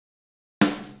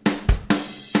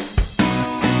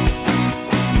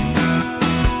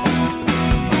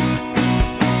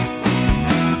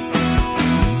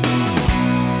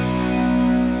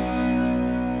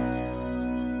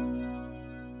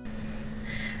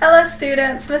Hello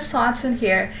students, Ms. Swanson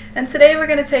here, and today we're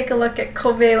going to take a look at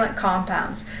covalent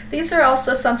compounds. These are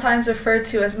also sometimes referred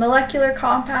to as molecular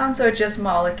compounds or just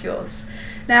molecules.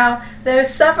 Now, there are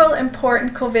several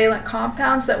important covalent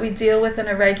compounds that we deal with on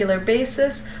a regular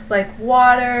basis, like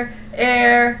water,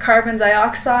 air, carbon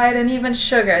dioxide, and even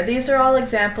sugar. These are all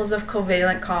examples of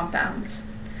covalent compounds.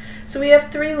 So we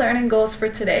have 3 learning goals for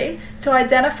today: to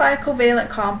identify covalent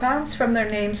compounds from their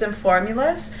names and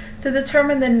formulas, to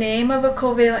determine the name of a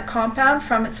covalent compound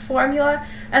from its formula,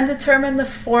 and determine the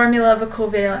formula of a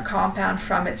covalent compound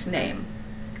from its name.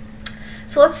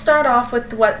 So let's start off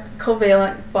with what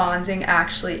covalent bonding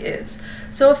actually is.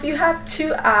 So if you have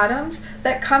 2 atoms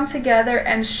that come together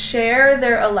and share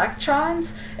their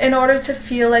electrons in order to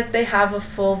feel like they have a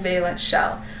full valence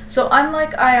shell. So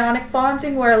unlike ionic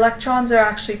bonding, where electrons are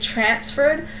actually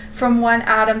transferred from one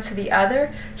atom to the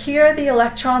other, here the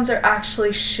electrons are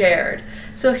actually shared.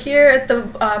 So here at the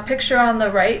picture on the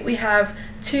right, we have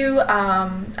 2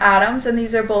 atoms, and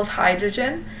these are both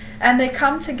hydrogen, and they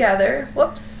come together,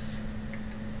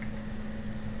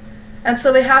 and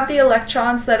so they have the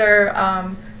electrons that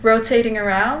are rotating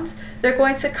around. They're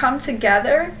going to come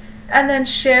together and then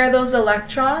share those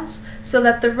electrons so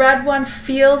that the red one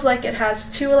feels like it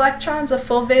has 2 electrons, a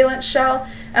full valence shell,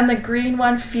 and the green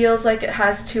one feels like it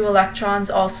has 2 electrons,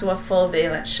 also a full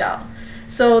valence shell.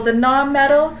 So the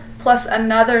nonmetal plus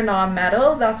another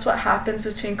nonmetal, that's what happens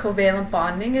between covalent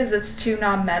bonding, is it's 2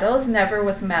 nonmetals, never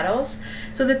with metals.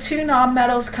 So the 2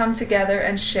 nonmetals come together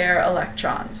and share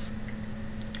electrons.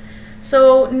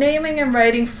 So naming and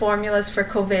writing formulas for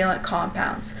covalent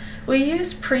compounds. We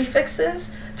use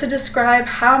prefixes to describe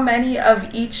how many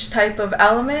of each type of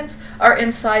element are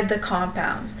inside the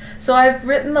compound. So I've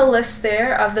written the list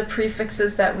there of the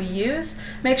prefixes that we use.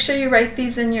 Make sure you write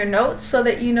these in your notes so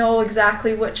that you know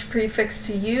exactly which prefix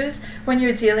to use when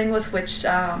you're dealing with which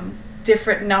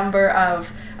different number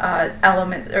of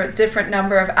different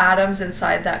number of atoms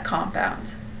inside that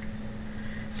compound.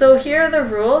 So here are the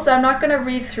rules. I'm not going to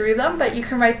read through them, but you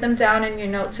can write them down in your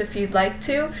notes if you'd like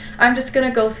to. I'm just going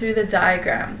to go through the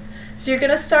diagram. So you're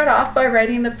going to start off by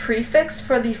writing the prefix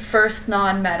for the first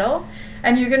nonmetal,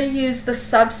 and you're going to use the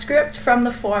subscript from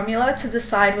the formula to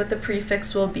decide what the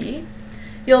prefix will be.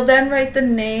 You'll then write the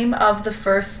name of the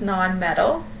first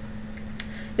nonmetal.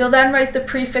 You'll then write the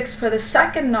prefix for the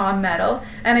second nonmetal,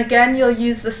 and again you'll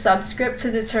use the subscript to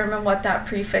determine what that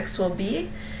prefix will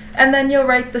be. And then you'll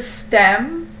write the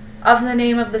stem of the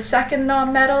name of the second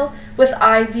nonmetal with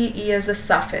IDE as a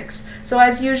suffix. So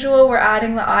as usual, we're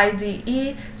adding the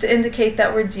IDE to indicate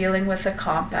that we're dealing with a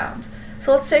compound.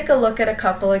 So let's take a look at a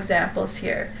couple examples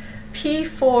here.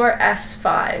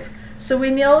 P4S5. So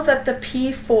we know that the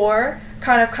P4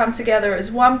 kind of come together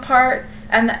as one part,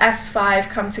 and the S5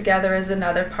 come together as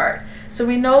another part. So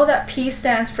we know that P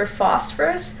stands for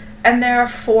phosphorus, and there are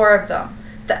 4 of them.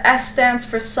 The S stands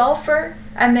for sulfur,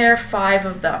 and there are 5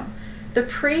 of them. The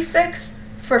prefix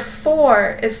for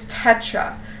 4 is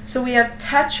tetra. So we have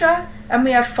tetra and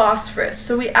we have phosphorus.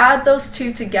 So we add those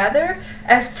 2 together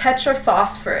as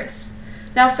tetraphosphorus.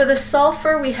 Now for the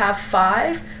sulfur we have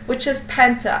 5, which is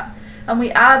penta. And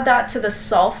we add that to the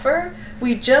sulfur.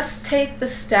 We just take the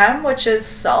stem, which is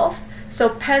sulf. So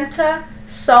penta,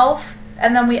 sulf,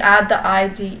 and then we add the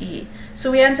IDE. So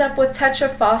we end up with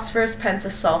tetraphosphorus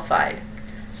pentasulfide.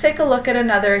 Let's take a look at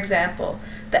another example.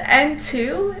 The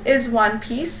N2 is one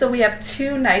piece, so we have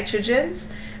 2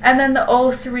 nitrogens, and then the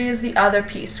O3 is the other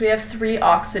piece. We have 3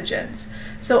 oxygens.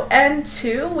 So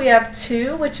N2, we have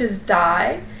 2, which is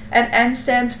di, and N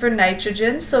stands for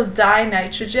nitrogen, so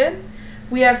dinitrogen.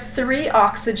 We have 3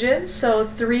 oxygens, so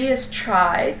 3 is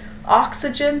tri.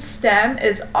 Oxygen stem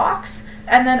is ox,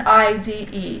 and then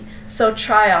IDE, so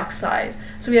trioxide.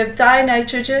 So we have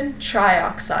dinitrogen,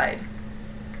 trioxide.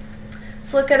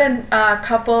 Let's look at a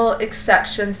couple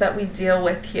exceptions that we deal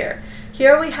with here.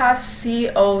 Here we have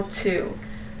CO2.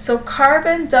 So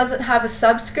carbon doesn't have a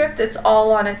subscript, it's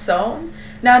all on its own.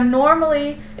 Now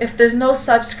normally, if there's no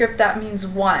subscript, that means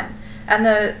 1. And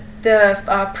the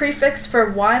prefix for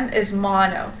 1 is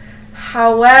mono.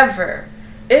 However,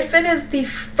 if it is the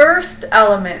first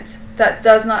element that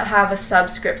does not have a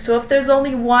subscript, so if there's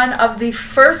only 1 of the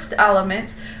first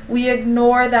element, we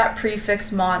ignore that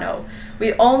prefix mono.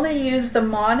 We only use the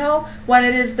mono when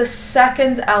it is the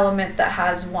second element that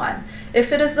has 1.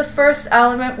 If it is the first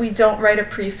element, we don't write a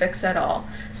prefix at all.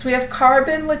 So we have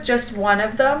carbon with just 1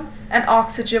 of them and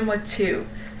oxygen with 2.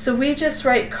 So we just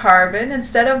write carbon.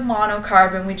 Instead of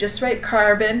monocarbon, we just write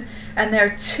carbon, and there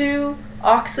are 2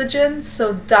 oxygens,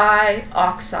 so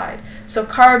dioxide. So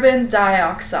carbon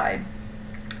dioxide.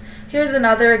 Here's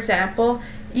another example.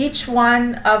 each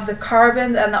one of the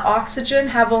carbon and the oxygen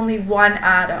have only one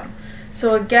atom.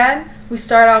 So again, we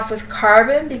start off with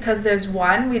carbon because there's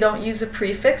one. We don't use a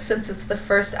prefix since it's the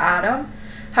first atom.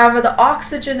 However, the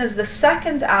oxygen is the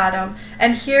second atom,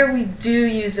 and here we do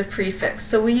use a prefix.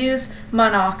 So we use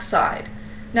monoxide.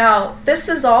 Now, this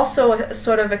is also a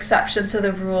sort of exception to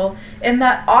the rule in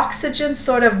that oxygen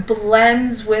sort of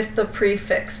blends with the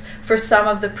prefix for some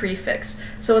of the prefix.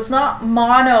 So it's not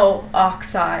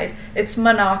monooxide, it's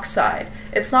monoxide.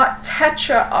 It's not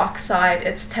tetraoxide,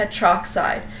 it's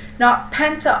tetroxide. Not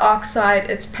pentaoxide,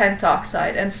 it's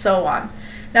pentoxide, and so on.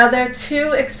 Now there are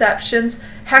two exceptions.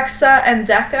 Hexa and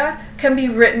deca can be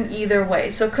written either way.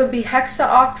 So it could be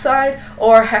hexaoxide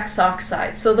or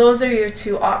hexoxide. So those are your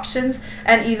two options,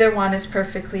 and either one is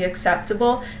perfectly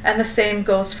acceptable, and the same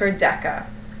goes for deca.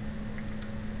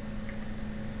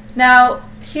 Now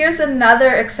here's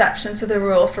another exception to the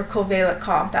rule for covalent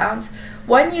compounds.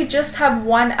 When you just have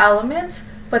one element,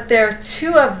 but there are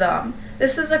two of them,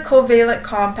 this is a covalent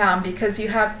compound because you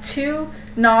have two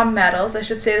nonmetals. I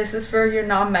should say this is for your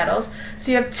nonmetals.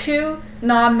 So you have two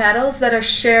nonmetals that are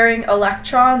sharing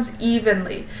electrons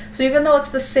evenly. So even though it's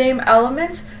the same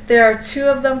element, there are two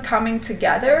of them coming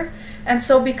together. And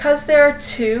so because there are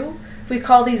two, we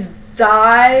call these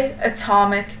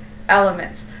diatomic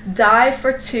elements. Di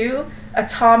for two,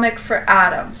 atomic for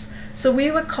atoms. So we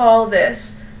would call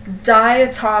this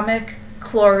diatomic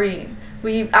chlorine.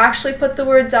 We actually put the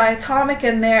word diatomic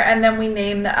in there, and then we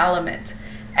name the element.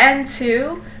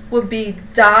 N2 would be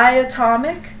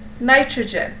diatomic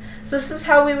nitrogen. So this is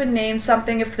how we would name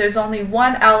something if there's only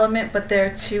one element but there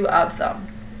are two of them.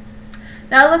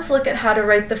 Now let's look at how to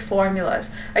write the formulas.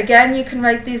 Again, you can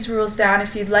write these rules down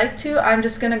if you'd like to. I'm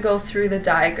just going to go through the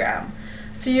diagram.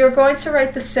 So you're going to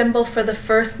write the symbol for the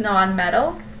first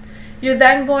nonmetal. You're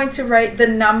then going to write the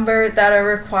number that are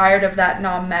required of that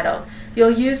nonmetal.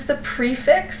 You'll use the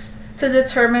prefix to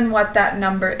determine what that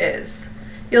number is.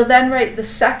 You'll then write the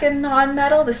second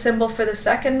nonmetal, the symbol for the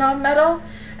second nonmetal,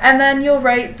 and then you'll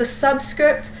write the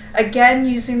subscript, again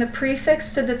using the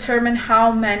prefix to determine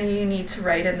how many you need to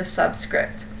write in the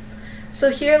subscript. So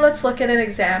here let's look at an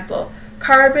example.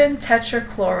 Carbon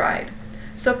tetrachloride.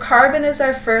 So carbon is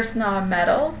our first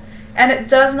nonmetal, and it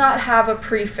does not have a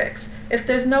prefix. If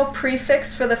there's no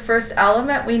prefix for the first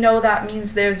element, we know that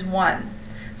means there's one.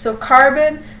 So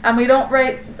carbon, and we don't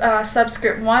write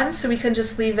subscript 1, so we can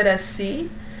just leave it as C.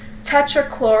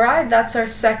 Tetrachloride, that's our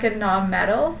second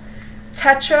nonmetal.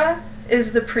 Tetra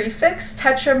is the prefix.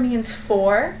 Tetra means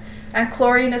 4, and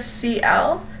chlorine is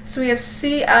Cl. So we have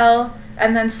Cl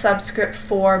and then subscript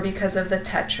 4 because of the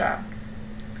tetra.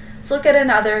 Let's look at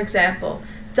another example.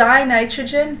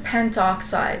 Dinitrogen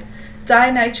pentoxide.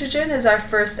 Dinitrogen is our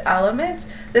first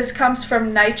element. This comes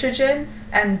from nitrogen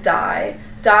and di.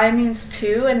 Di means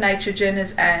 2 and nitrogen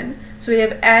is N. So we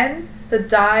have N, the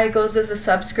di goes as a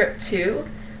subscript 2,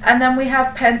 and then we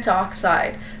have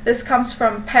pentoxide. This comes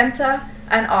from penta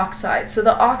and oxide. So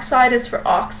the oxide is for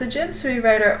oxygen, so we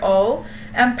write our O,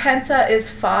 and penta is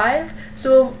 5.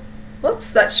 So,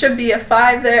 whoops, that should be a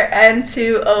 5 there,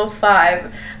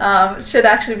 N2O5. It should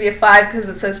actually be a 5 because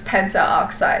it says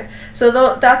pentaoxide. So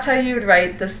that's how you would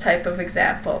write this type of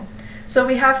example. So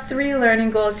we have 3 learning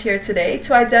goals here today: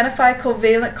 to identify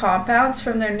covalent compounds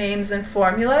from their names and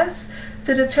formulas,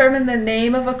 to determine the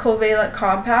name of a covalent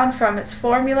compound from its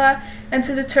formula, and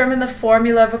to determine the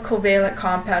formula of a covalent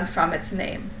compound from its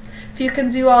name. If you can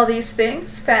do all these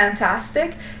things,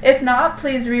 fantastic. If not,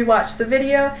 please rewatch the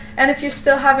video, and if you're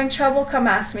still having trouble, come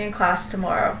ask me in class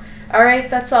tomorrow. Alright,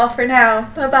 that's all for now.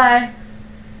 Bye-bye.